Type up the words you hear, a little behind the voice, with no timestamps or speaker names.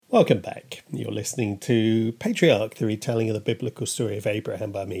Welcome back. You're listening to Patriarch, the retelling of the biblical story of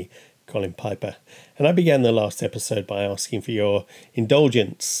Abraham by me, Colin Piper. And I began the last episode by asking for your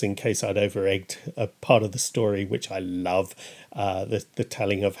indulgence in case I'd over-egged a part of the story, which I love, the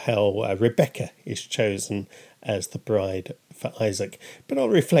telling of how Rebecca is chosen as the bride for Isaac. But on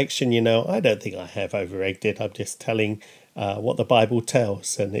reflection, I don't think I have over-egged it. I'm just telling what the Bible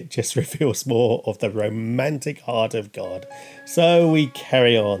tells, and it just reveals more of the romantic heart of God. So we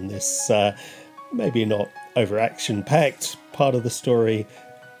carry on this maybe not over action packed part of the story,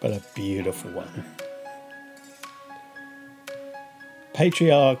 but a beautiful one.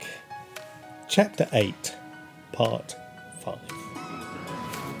 Patriarch chapter 8 part 5.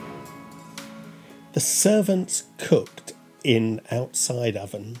 The servants cooked in outside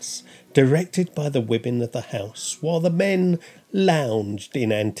ovens, directed by the women of the house, while the men lounged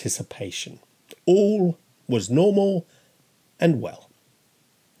in anticipation. All was normal and well.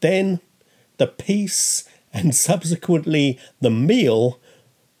 Then the peace and subsequently the meal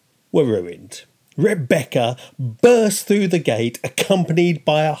were ruined. Rebecca burst through the gate, accompanied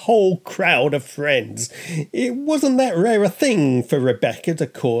by a whole crowd of friends. It wasn't that rare a thing for Rebecca to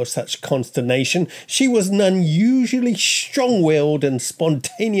cause such consternation. She was an unusually strong-willed and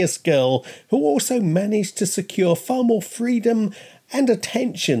spontaneous girl who also managed to secure far more freedom and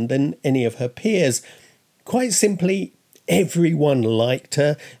attention than any of her peers. Quite simply, everyone liked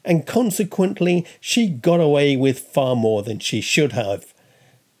her, and consequently, she got away with far more than she should have.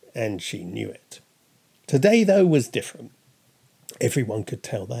 And she knew it. Today, though, was different. Everyone could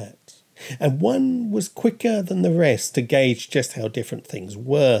tell that. And one was quicker than the rest to gauge just how different things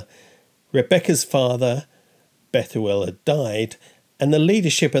were. Rebecca's father, Bethuel, had died, and the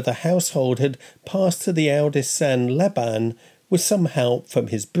leadership of the household had passed to the eldest son, Laban, with some help from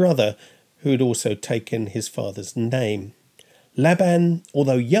his brother, who had also taken his father's name. Laban,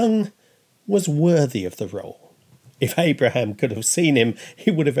 although young, was worthy of the role. If Abraham could have seen him,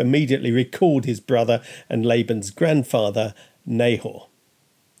 he would have immediately recalled his brother and Laban's grandfather, Nahor.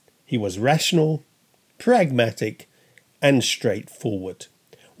 He was rational, pragmatic, and straightforward.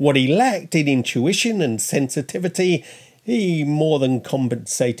 What he lacked in intuition and sensitivity, he more than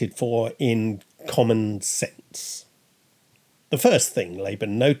compensated for in common sense. The first thing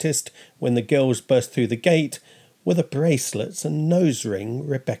Laban noticed when the girls burst through the gate were the bracelets and nose ring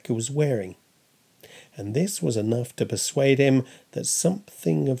Rebecca was wearing. And this was enough to persuade him that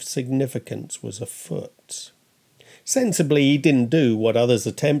something of significance was afoot. Sensibly, he didn't do what others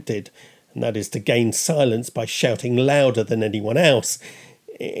attempted, and that is to gain silence by shouting louder than anyone else.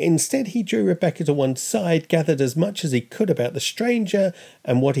 Instead, he drew Rebecca to one side, gathered as much as he could about the stranger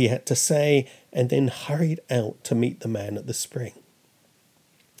and what he had to say, and then hurried out to meet the man at the spring.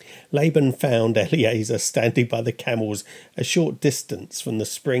 Laban found Eliezer standing by the camels a short distance from the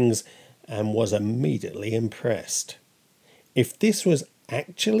springs and was immediately impressed. If this was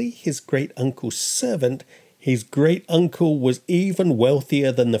actually his great-uncle's servant, his great-uncle was even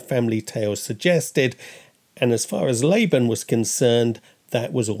wealthier than the family tales suggested, and as far as Laban was concerned,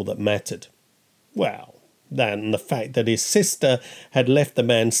 that was all that mattered. Well, that and the fact that his sister had left the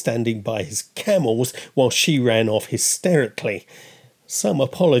man standing by his camels while she ran off hysterically. Some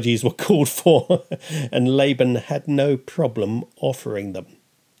apologies were called for, and Laban had no problem offering them.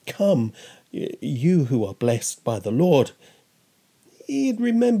 "Come, you who are blessed by the Lord." He had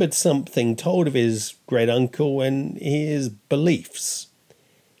remembered something told of his great-uncle and his beliefs.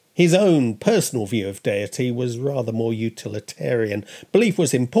 His own personal view of deity was rather more utilitarian. Belief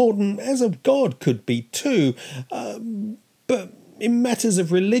was important, as of God could be too, but in matters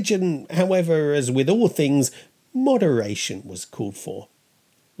of religion, however, as with all things, moderation was called for.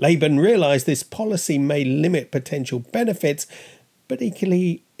 Laban realized this policy may limit potential benefits, but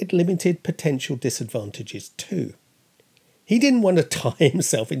equally it limited potential disadvantages too. He didn't want to tie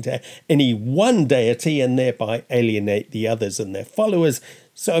himself into any one deity and thereby alienate the others and their followers,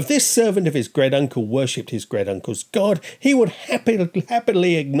 so if this servant of his great-uncle worshipped his great-uncle's God, he would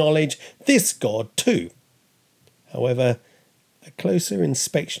happily acknowledge this God too. However, a closer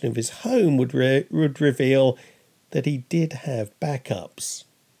inspection of his home would reveal that he did have backups.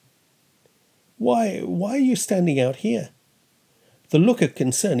 Why are you standing out here?" The look of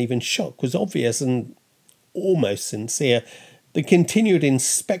concern, even shock, was obvious and almost sincere. The continued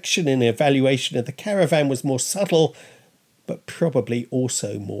inspection and evaluation of the caravan was more subtle, but probably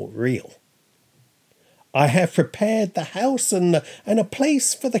also more real. "I have prepared the house and a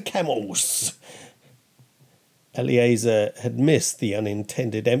place for the camels." Eliezer had missed the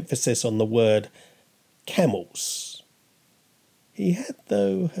unintended emphasis on the word camels. He had,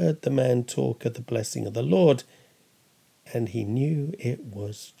 though, heard the man talk of the blessing of the Lord, and he knew it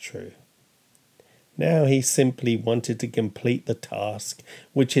was true. Now he simply wanted to complete the task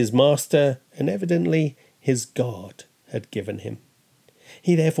which his master, and evidently his God, had given him.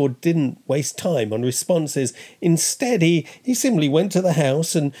 He therefore didn't waste time on responses. Instead, he simply went to the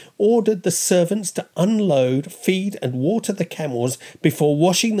house and ordered the servants to unload, feed and water the camels before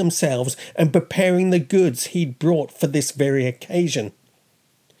washing themselves and preparing the goods he'd brought for this very occasion.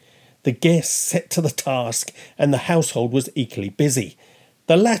 The guests set to the task, and the household was equally busy.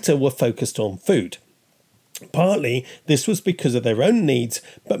 The latter were focused on food. Partly this was because of their own needs,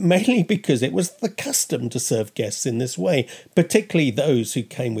 but mainly because it was the custom to serve guests in this way, particularly those who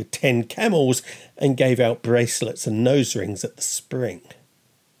came with 10 camels and gave out bracelets and nose rings at the spring.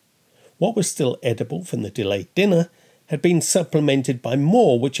 What was still edible from the delayed dinner had been supplemented by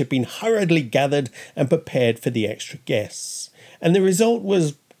more which had been hurriedly gathered and prepared for the extra guests, and the result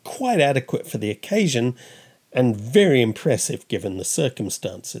was quite adequate for the occasion and very impressive given the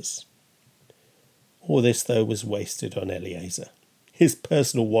circumstances. All this, though, was wasted on Eliezer. His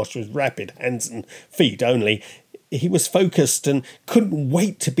personal wash was rapid, hands and feet only. He was focused and couldn't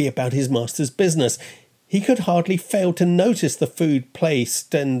wait to be about his master's business. He could hardly fail to notice the food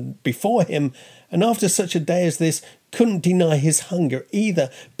placed and before him, and after such a day as this, couldn't deny his hunger either,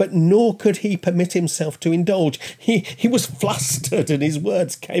 but nor could he permit himself to indulge. He was flustered, and his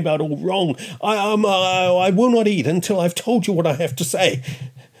words came out all wrong. I will not eat until I've told you what I have to say.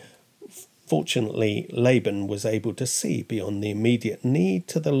 Fortunately, Laban was able to see beyond the immediate need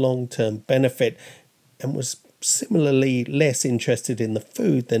to the long-term benefit, and was similarly less interested in the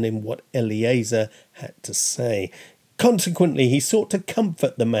food than in what Eliezer had to say. Consequently, he sought to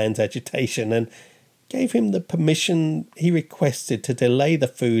comfort the man's agitation and gave him the permission he requested to delay the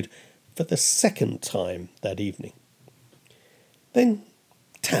food for the second time that evening. "Then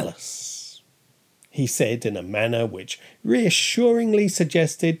tell us," he said in a manner which reassuringly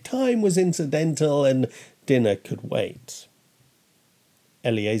suggested time was incidental and dinner could wait.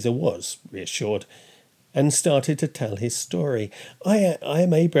 Eliezer was reassured and started to tell his story. I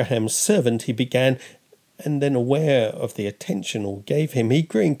am Abraham's servant," he began, and then, aware of the attention all gave him, he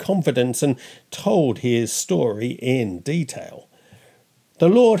grew in confidence and told his story in detail. "The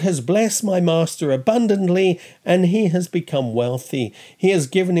Lord has blessed my master abundantly, and he has become wealthy. He has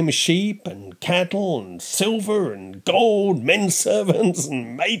given him sheep and cattle and silver and gold, men servants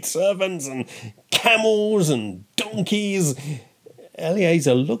and maidservants and camels and donkeys."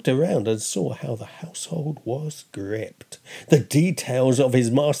 Eliezer looked around and saw how the household was gripped. The details of his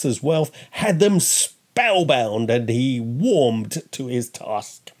master's wealth had them spellbound, and he warmed to his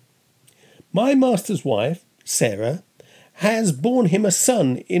task. "My master's wife, Sarah, has borne him a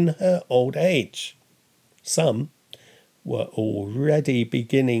son in her old age." Some were already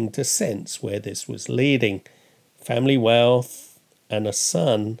beginning to sense where this was leading. Family wealth and a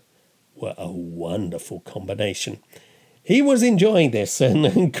son were a wonderful combination. He was enjoying this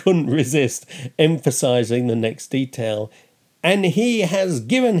and couldn't resist emphasizing the next detail. "And he has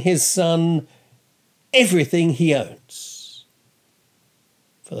given his son everything he owns."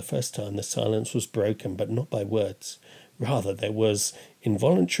 For the first time the silence was broken, but not by words. Rather, there was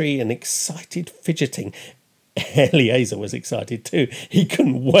involuntary and excited fidgeting. Eliezer was excited too. He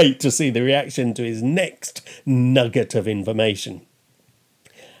couldn't wait to see the reaction to his next nugget of information.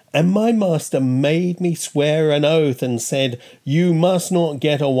 "And my master made me swear an oath and said, 'You must not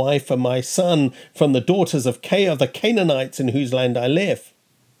get a wife for my son from the daughters of the Canaanites in whose land I live.'"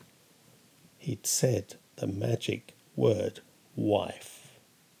 He'd said the magic word wife.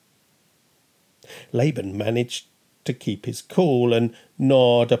 Laban managed to keep his cool and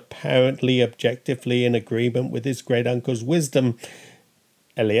nod, apparently objectively in agreement with his great-uncle's wisdom.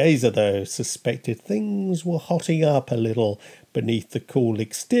 Eliezer, though, suspected things were hotting up a little beneath the cool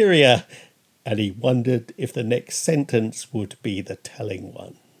exterior, and he wondered if the next sentence would be the telling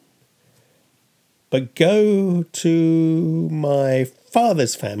one. "But go to my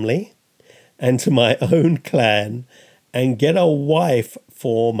father's family and to my own clan and get a wife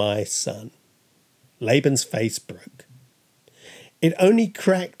for my son." Laban's face broke. It only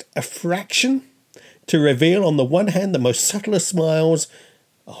cracked a fraction to reveal on the one hand the most subtle of smiles,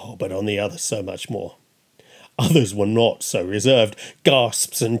 but on the other so much more. Others were not so reserved.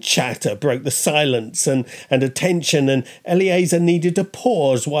 Gasps and chatter broke the silence and attention, and Eliezer needed to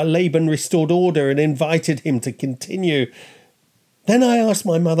pause while Laban restored order and invited him to continue. "Then I asked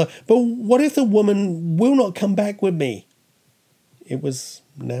my mother, 'But what if the woman will not come back with me?'" It was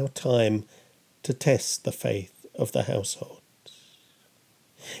now time to test the faith of the household.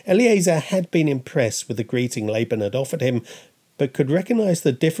 Eliezer had been impressed with the greeting Laban had offered him, but could recognize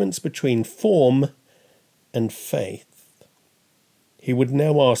the difference between form and faith. He would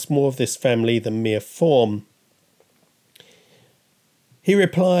now ask more of this family than mere form. He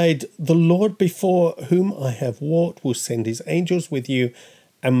replied, "The Lord before whom I have walked will send his angels with you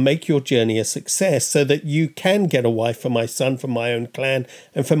and make your journey a success, so that you can get a wife for my son from my own clan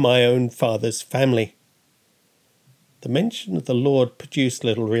and from my own father's family." The mention of the Lord produced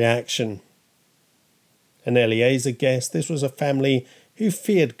little reaction, and Eliezer guessed this was a family who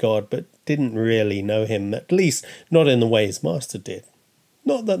feared God but didn't really know him, at least not in the way his master did.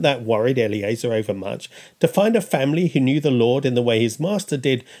 Not that that worried Eliezer overmuch. To find a family who knew the Lord in the way his master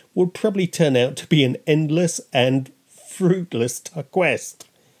did would probably turn out to be an endless and fruitless quest.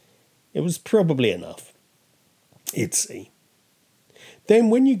 It was probably enough, he'd see.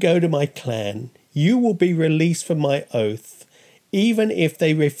 "Then when you go to my clan, you will be released from my oath, even if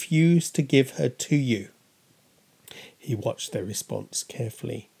they refuse to give her to you." He watched their response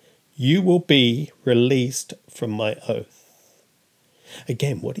carefully. "You will be released from my oath."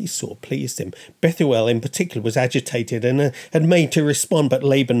 Again, what he saw pleased him. Bethuel in particular was agitated and had made to respond, but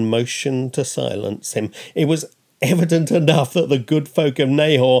Laban motioned to silence him. It was evident enough that the good folk of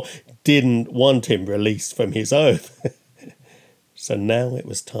Nahor didn't want him released from his oath. So now it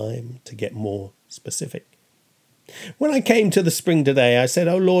was time to get more specific. "When I came to the spring today, I said,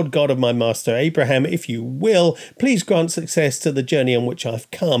 'O Lord God of my master Abraham, if you will, please grant success to the journey on which I've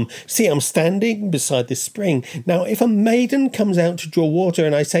come. See, I'm standing beside this spring. Now, if a maiden comes out to draw water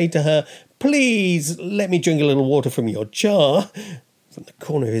and I say to her, please let me drink a little water from your jar,' from the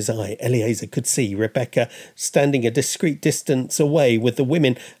corner of his eye, Eliezer could see Rebekah standing a discreet distance away with the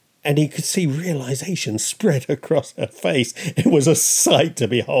women, and he could see realization spread across her face. It was a sight to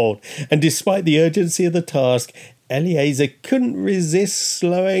behold, and despite the urgency of the task, Eliezer couldn't resist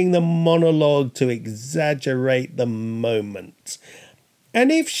slowing the monologue to exaggerate the moment.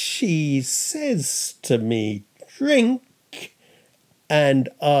 "And if she says to me, 'Drink, and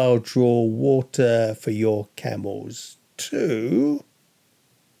I'll draw water for your camels too.'"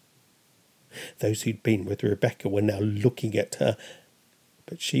 Those who'd been with Rebekah were now looking at her,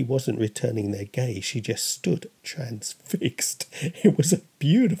 but she wasn't returning their gaze. She just stood transfixed. It was a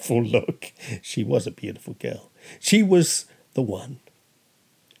beautiful look. She was a beautiful girl. She was the one,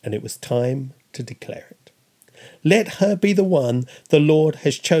 and it was time to declare it. "Let her be the one the Lord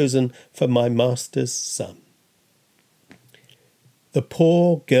has chosen for my master's son." The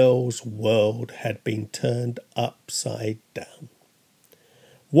poor girl's world had been turned upside down.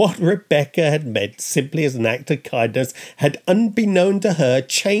 What Rebekah had meant simply as an act of kindness had, unbeknown to her,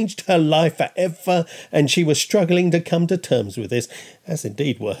 changed her life forever, and she was struggling to come to terms with this, as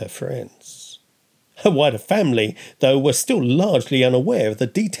indeed were her friends. Her wider family, though, were still largely unaware of the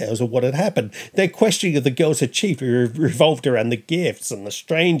details of what had happened. Their questioning of the girl's achievement revolved around the gifts and the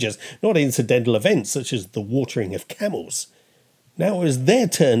strangers, not incidental events such as the watering of camels. Now it was their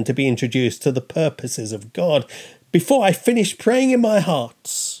turn to be introduced to the purposes of God. Before I finished praying in my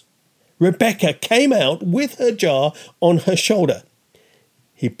heart, Rebekah came out with her jar on her shoulder.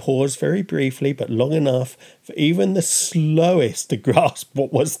 He paused very briefly, but long enough for even the slowest to grasp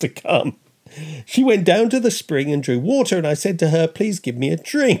what was to come. "She went down to the spring and drew water, and I said to her, 'Please give me a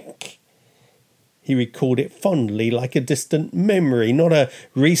drink.'" He recalled it fondly, like a distant memory, not a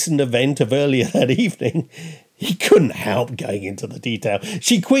recent event of earlier that evening. He couldn't help going into the detail.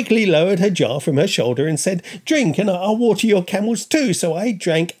 "She quickly lowered her jar from her shoulder and said, 'Drink, and I'll water your camels too.' So I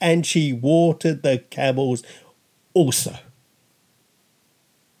drank, and she watered the camels also."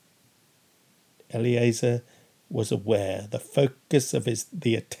 Eliezer was aware the focus of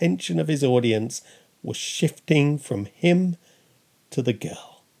the attention of his audience was shifting from him to the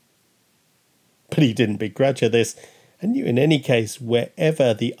girl. But he didn't begrudge her this, and knew in any case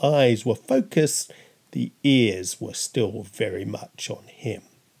wherever the eyes were focused, the ears were still very much on him.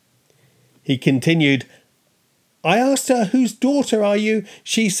 He continued, "I asked her, 'Whose daughter are you?'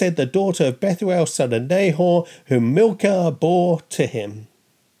 She said, 'The daughter of Bethuel, son of Nahor, whom Milcah bore to him.'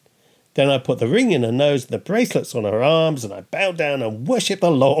 Then I put the ring in her nose and the bracelets on her arms, and I bowed down and worshipped the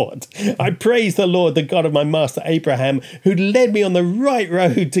Lord. I praised the Lord, the God of my master Abraham, who led me on the right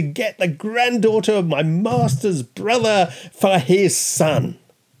road to get the granddaughter of my master's brother for his son."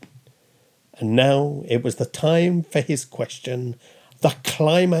 And now it was the time for his question, the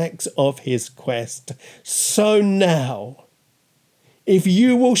climax of his quest. "So now, if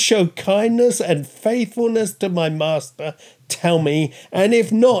you will show kindness and faithfulness to my master, tell me, and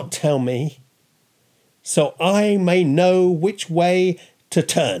if not, tell me, so I may know which way to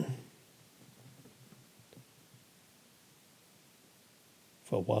turn."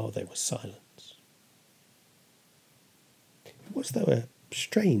 For a while there was silence. It was, though, a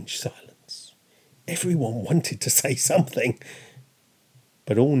strange silence. Everyone wanted to say something.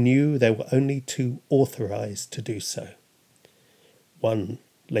 but all knew there were only two authorized to do so. One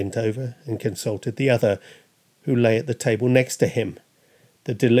leant over and consulted the other, who lay at the table next to him.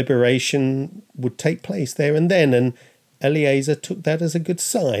 The deliberation would take place there and then, and Eliezer took that as a good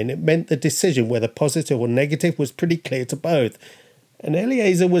sign. It meant the decision, whether positive or negative, was pretty clear to both. And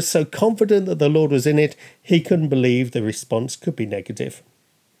Eliezer was so confident that the Lord was in it, he couldn't believe the response could be negative.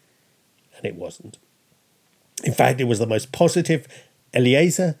 And it wasn't. In fact, it was the most positive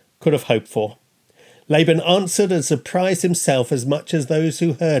Eliezer could have hoped for. Laban answered and surprised himself as much as those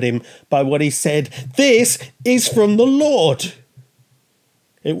who heard him by what he said. "This is from the Lord."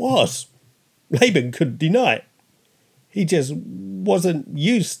 It was. Laban couldn't deny it. He just wasn't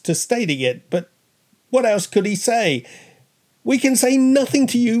used to stating it, but what else could he say? "We can say nothing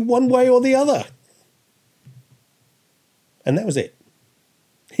to you one way or the other." And that was it.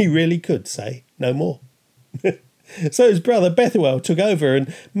 He really could say no more. So his brother Bethuel took over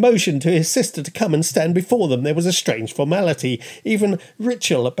and motioned to his sister to come and stand before them. There was a strange formality, even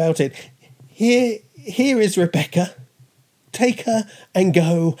ritual about it. Here is Rebekah. Take her and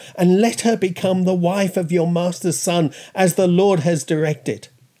go, and let her become the wife of your master's son, as the Lord has directed.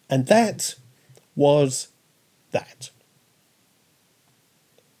 And that was that.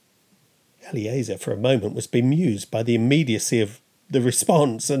 Eliezer for a moment was bemused by the immediacy of the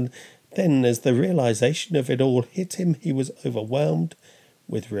response, and then as the realization of it all hit him, he was overwhelmed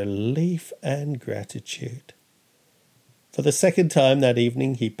with relief and gratitude. For the second time that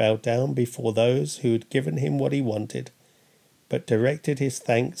evening he bowed down before those who had given him what he wanted, but directed his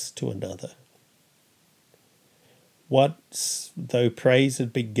thanks to another. Once, though praise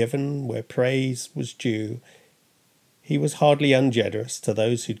had been given where praise was due, he was hardly ungenerous to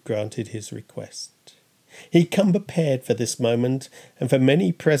those who'd granted his request. He'd come prepared for this moment, and for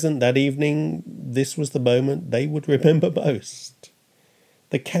many present that evening, this was the moment they would remember most.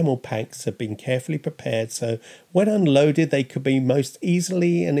 The camel packs had been carefully prepared, so when unloaded they could be most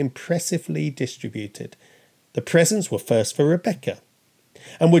easily and impressively distributed. The presents were first for Rebekah,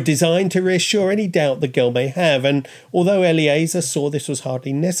 and were designed to reassure any doubt the girl may have, and although Eliezer saw this was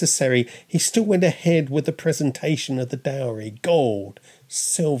hardly necessary, he still went ahead with the presentation of the dowry, gold,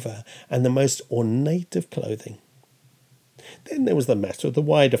 silver, and the most ornate of clothing. Then there was the matter of the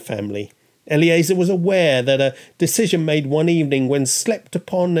wider family. Eliezer was aware that a decision made one evening, when slept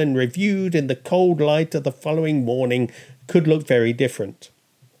upon and reviewed in the cold light of the following morning, could look very different.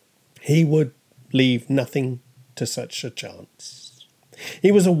 He would leave nothing to such a chance.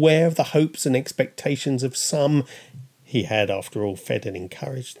 He was aware of the hopes and expectations of some. He had, after all, fed and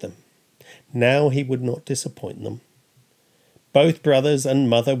encouraged them. Now he would not disappoint them. Both brothers and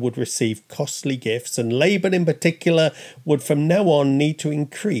mother would receive costly gifts, and Laban in particular would from now on need to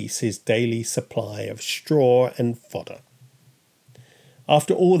increase his daily supply of straw and fodder.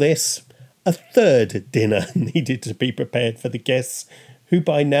 After all this, a third dinner needed to be prepared for the guests, who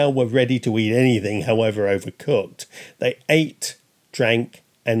by now were ready to eat anything, however overcooked. They ate, drank,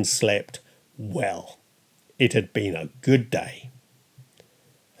 and slept well. It had been a good day.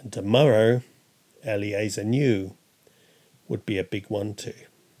 And tomorrow, Eliezer knew, would be a big one too.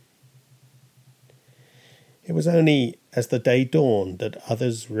 It was only as the day dawned that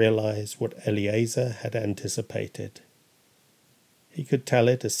others realized what Eliezer had anticipated. He could tell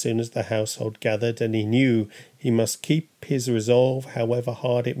it as soon as the household gathered, and he knew he must keep his resolve, however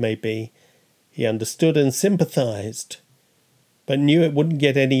hard it may be. He understood and sympathized, but knew it wouldn't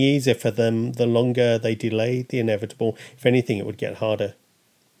get any easier for them the longer they delayed the inevitable. If anything, it would get harder.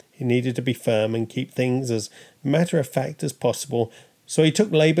 He needed to be firm and keep things as matter-of-fact as possible, so he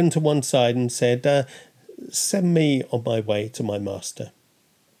took Laban to one side and said, "Send me on my way to my master."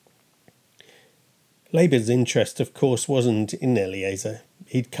 Laban's interest, of course, wasn't in Eliezer.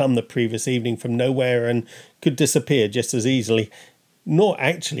 He'd come the previous evening from nowhere and could disappear just as easily. Nor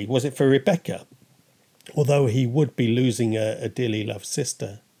actually was it for Rebekah, although he would be losing a dearly loved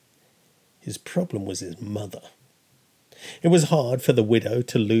sister. His problem was his mother. It was hard for the widow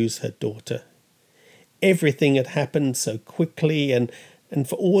to lose her daughter. Everything had happened so quickly, and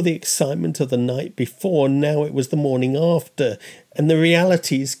for all the excitement of the night before, now it was the morning after, and the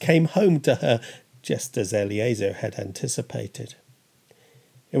realities came home to her, just as Eliezer had anticipated.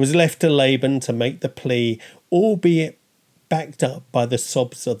 It was left to Laban to make the plea, albeit backed up by the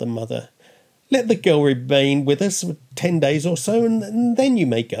sobs of the mother. "Let the girl remain with us for 10 days or so, and then you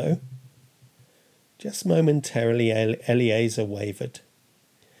may go." Just momentarily, Eliezer wavered.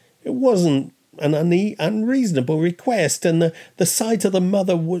 It wasn't an unreasonable request, and the sight of the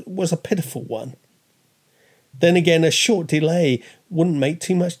mother was a pitiful one. Then again, a short delay wouldn't make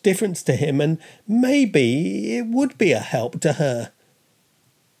too much difference to him, and maybe it would be a help to her.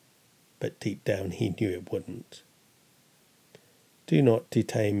 but deep down he knew it wouldn't. Do not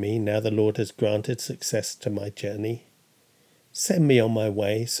detain me now the Lord has granted success to my journey. Send me on my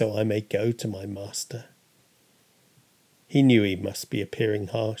way so I may go to my master. He knew he must be appearing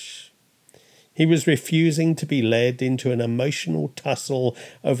harsh. He was refusing to be led into an emotional tussle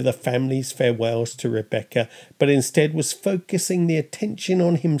over the family's farewells to Rebecca, but instead was focusing the attention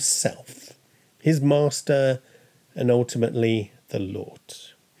on himself, his master, and ultimately the Lord.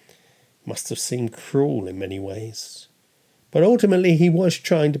 Must have seemed cruel in many ways. But ultimately he was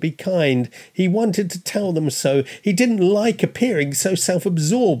trying to be kind. He wanted to tell them so. He didn't like appearing so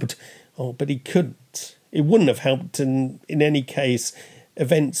self-absorbed. But he couldn't. It wouldn't have helped, and in any case,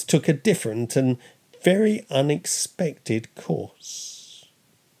 events took a different and very unexpected course.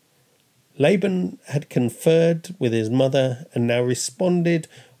 Laban had conferred with his mother and now responded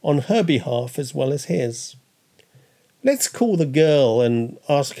on her behalf as well as his. Let's call the girl and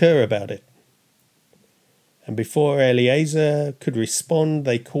ask her about it. And before Eliezer could respond,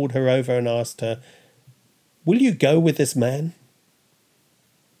 they called her over and asked her, "Will you go with this man?"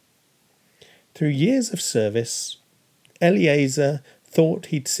 Through years of service, Eliezer thought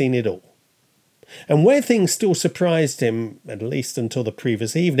he'd seen it all. And where things still surprised him, at least until the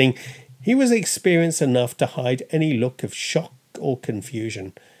previous evening, he was experienced enough to hide any look of shock or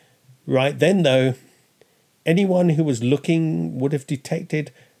confusion. Right then, though, anyone who was looking would have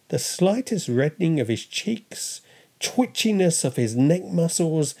detected the slightest reddening of his cheeks, twitchiness of his neck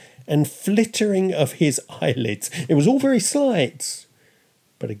muscles, and flittering of his eyelids. It was all very slight,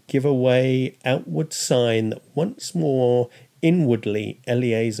 but a giveaway outward sign that once more, inwardly,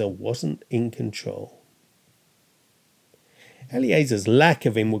 Eliezer wasn't in control. Eliezer's lack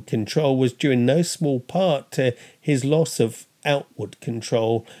of inward control was due in no small part to his loss of outward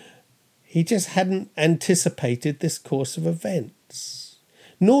control. He just hadn't anticipated this course of events.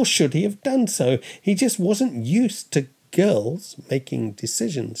 Nor should he have done so. He just wasn't used to girls making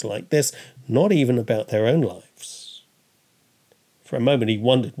decisions like this, not even about their own lives. For a moment he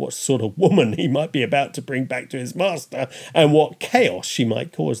wondered what sort of woman he might be about to bring back to his master and what chaos she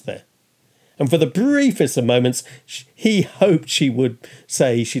might cause there. And for the briefest of moments, he hoped she would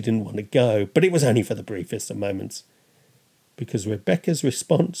say she didn't want to go, but it was only for the briefest of moments, because Rebecca's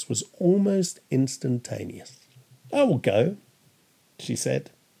response was almost instantaneous. "I will go," she said,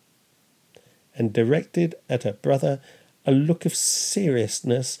 and directed at her brother a look of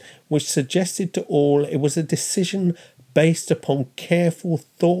seriousness which suggested to all it was a decision based upon careful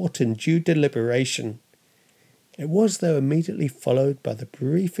thought and due deliberation. It was, though, immediately followed by the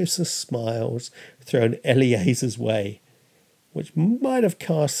briefest of smiles thrown Eliezer's way, which might have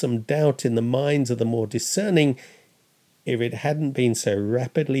cast some doubt in the minds of the more discerning if it hadn't been so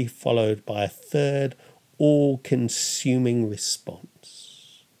rapidly followed by a third, all-consuming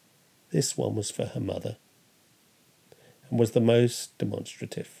response. This one was for her mother, and was the most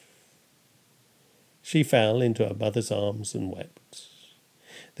demonstrative. She fell into her mother's arms and wept.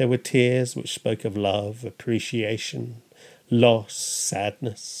 There were tears which spoke of love, appreciation, loss,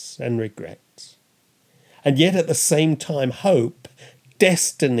 sadness, and regret. And yet at the same time hope,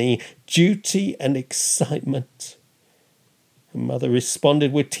 destiny, duty, and excitement. Her mother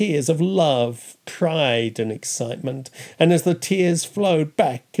responded with tears of love, pride, and excitement, and as the tears flowed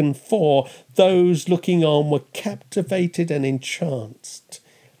back and forth, those looking on were captivated and entranced,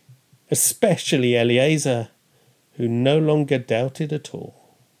 especially Eliezer, who no longer doubted at all.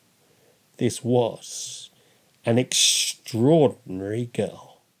 This was an extraordinary girl.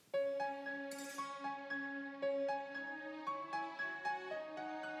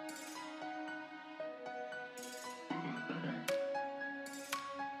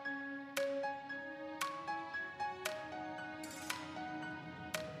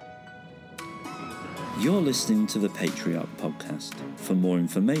 You're listening to the Patriarch Podcast. For more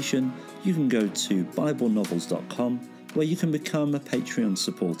information, you can go to BibleNovels.com, where you can become a Patreon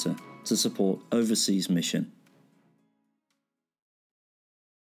supporter to support Overseas Mission.